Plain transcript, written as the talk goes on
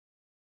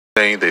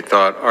saying they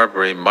thought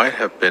Arbery might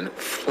have been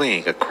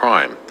fleeing a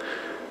crime.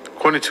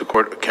 According to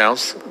court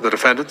accounts, the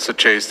defendants had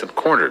chased and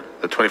cornered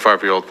the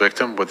 25-year-old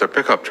victim with their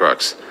pickup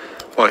trucks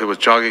while he was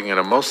jogging in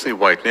a mostly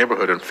white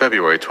neighborhood in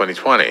February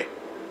 2020.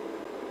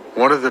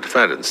 One of the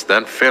defendants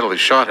then fatally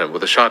shot him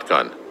with a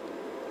shotgun.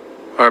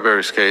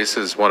 Arbery's case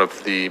is one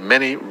of the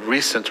many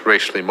recent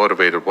racially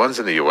motivated ones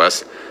in the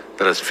U.S.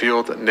 that has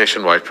fueled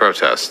nationwide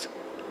protest.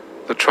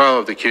 The trial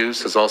of the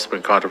accused has also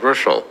been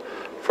controversial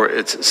for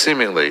its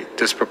seemingly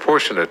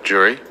disproportionate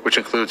jury, which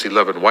includes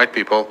 11 white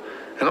people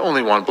and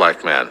only one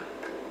black man.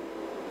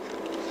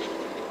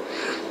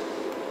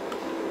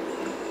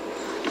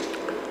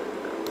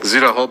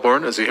 Zita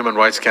Holbourne is a human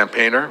rights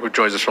campaigner who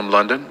joins us from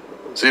London.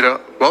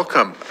 Zita,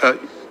 welcome.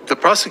 The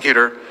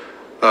prosecutor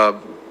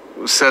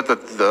said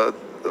that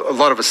a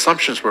lot of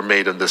assumptions were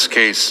made in this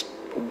case,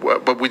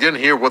 but we didn't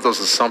hear what those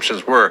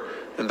assumptions were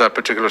in that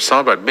particular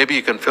soundbite. Maybe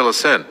you can fill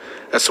us in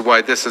as to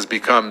why this has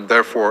become,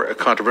 therefore, a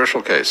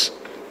controversial case.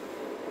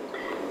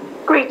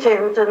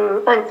 Greetings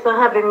and thanks for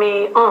having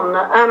me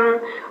on.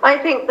 I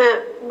think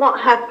that what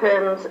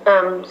happened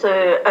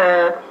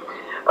to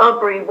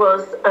Arbery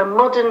was a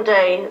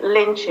modern-day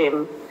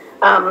lynching.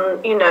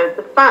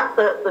 The fact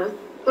that the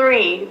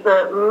three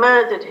that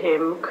murdered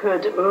him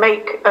could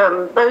make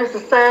those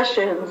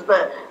assertions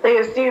that they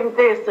assumed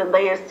this and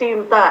they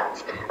assumed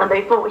that and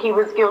they thought he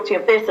was guilty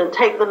of this and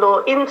take the law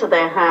into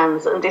their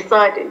hands and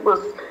decide it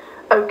was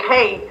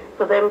okay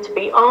for them to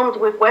be armed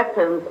with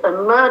weapons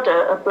and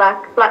murder a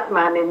black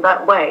man in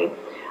that way,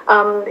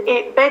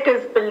 it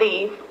beggars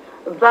belief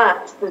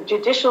that the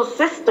judicial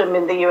system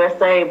in the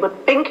USA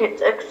would think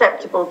it's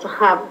acceptable to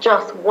have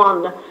just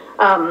one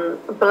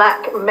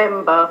black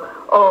member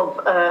of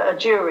a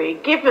jury,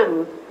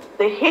 given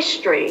the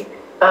history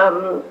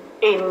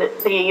in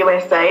the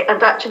USA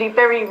and actually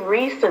very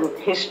recent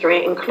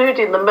history,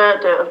 including the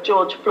murder of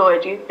George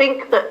Floyd. You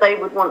think that they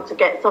would want to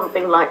get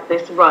something like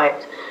this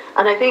right.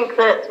 And I think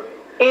that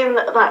in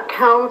that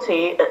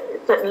county,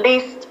 it's at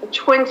least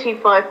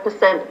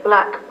 25%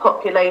 black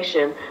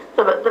population.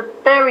 So at the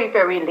very,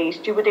 very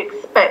least, you would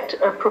expect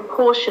a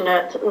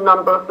proportionate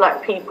number of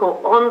black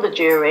people on the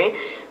jury.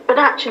 But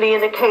actually,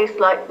 in a case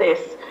like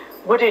this,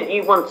 wouldn't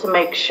you want to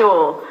make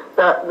sure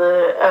that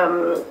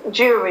the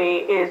jury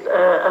is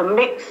a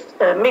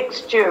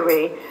mixed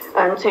jury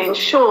and to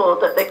ensure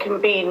that there can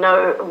be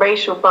no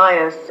racial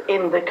bias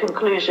in the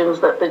conclusions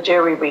that the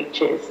jury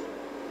reaches?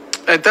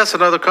 And that's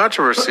another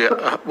controversy.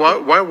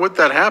 Why would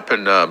that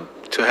happen?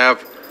 To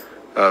have,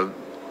 I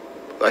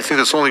think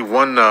there's only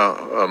one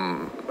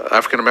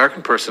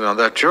African-American person on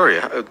that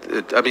jury.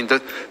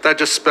 That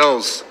just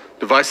spells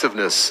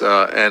divisiveness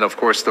and, of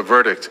course, the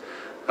verdict,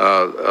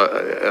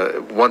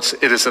 once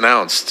it is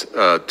announced,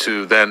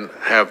 to then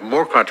have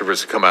more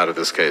controversy come out of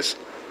this case.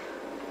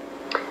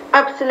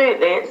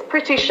 Absolutely. It's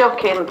pretty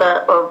shocking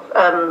that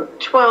of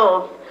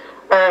 12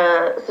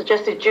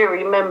 suggested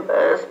jury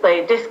members,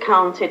 they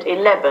discounted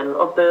 11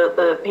 of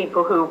the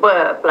people who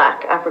were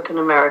black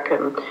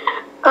African-American.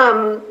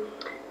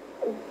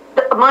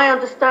 My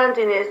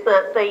understanding is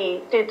that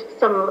they did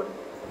some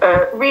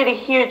really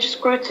huge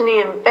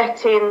scrutiny and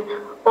vetting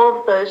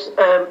of those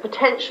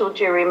potential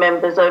jury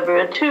members over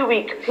a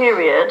 2-week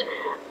period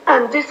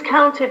and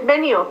discounted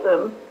many of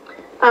them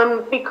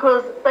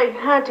because they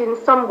had in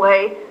some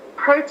way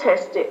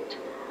protested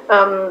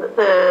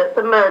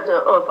the murder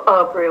of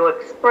Arbery or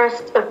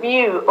expressed a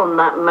view on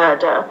that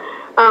murder.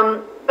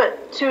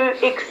 But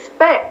to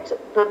expect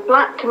the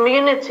black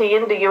community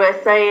in the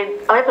USA,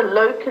 either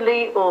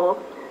locally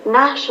or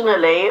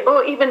nationally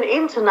or even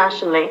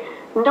internationally,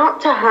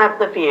 not to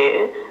have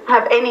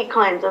any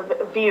kind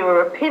of view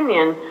or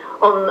opinion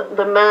on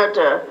the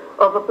murder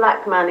of a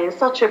black man in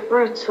such a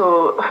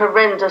brutal,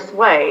 horrendous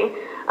way,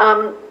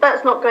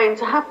 that's not going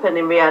to happen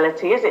in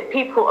reality, is it?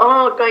 People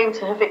are going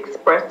to have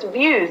expressed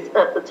views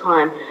at the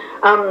time.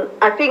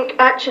 I think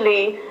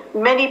actually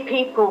many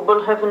people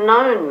will have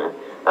known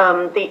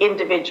the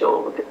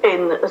individual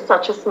in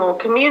such a small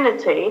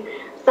community.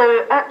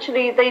 So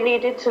actually they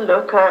needed to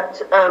look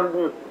at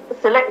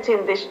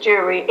selecting this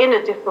jury in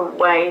a different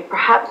way,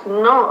 perhaps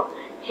not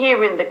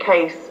hearing the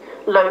case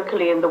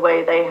locally in the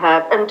way they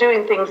have and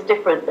doing things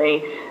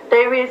differently.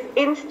 There is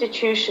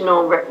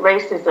institutional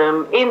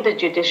racism in the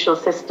judicial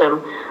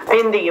system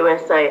in the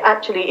USA,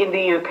 actually in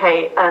the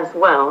UK as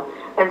well.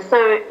 And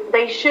so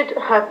they should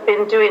have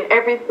been doing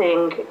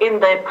everything in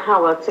their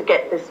power to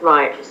get this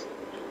right.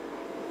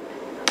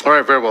 All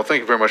right, very well.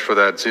 Thank you very much for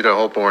that, Zita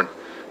Holbourne,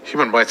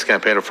 human rights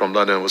campaigner from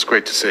London. It was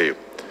great to see you.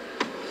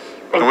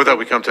 And with that,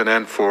 we come to an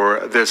end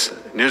for this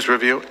news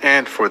review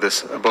and for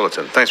this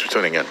bulletin. Thanks for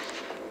tuning in.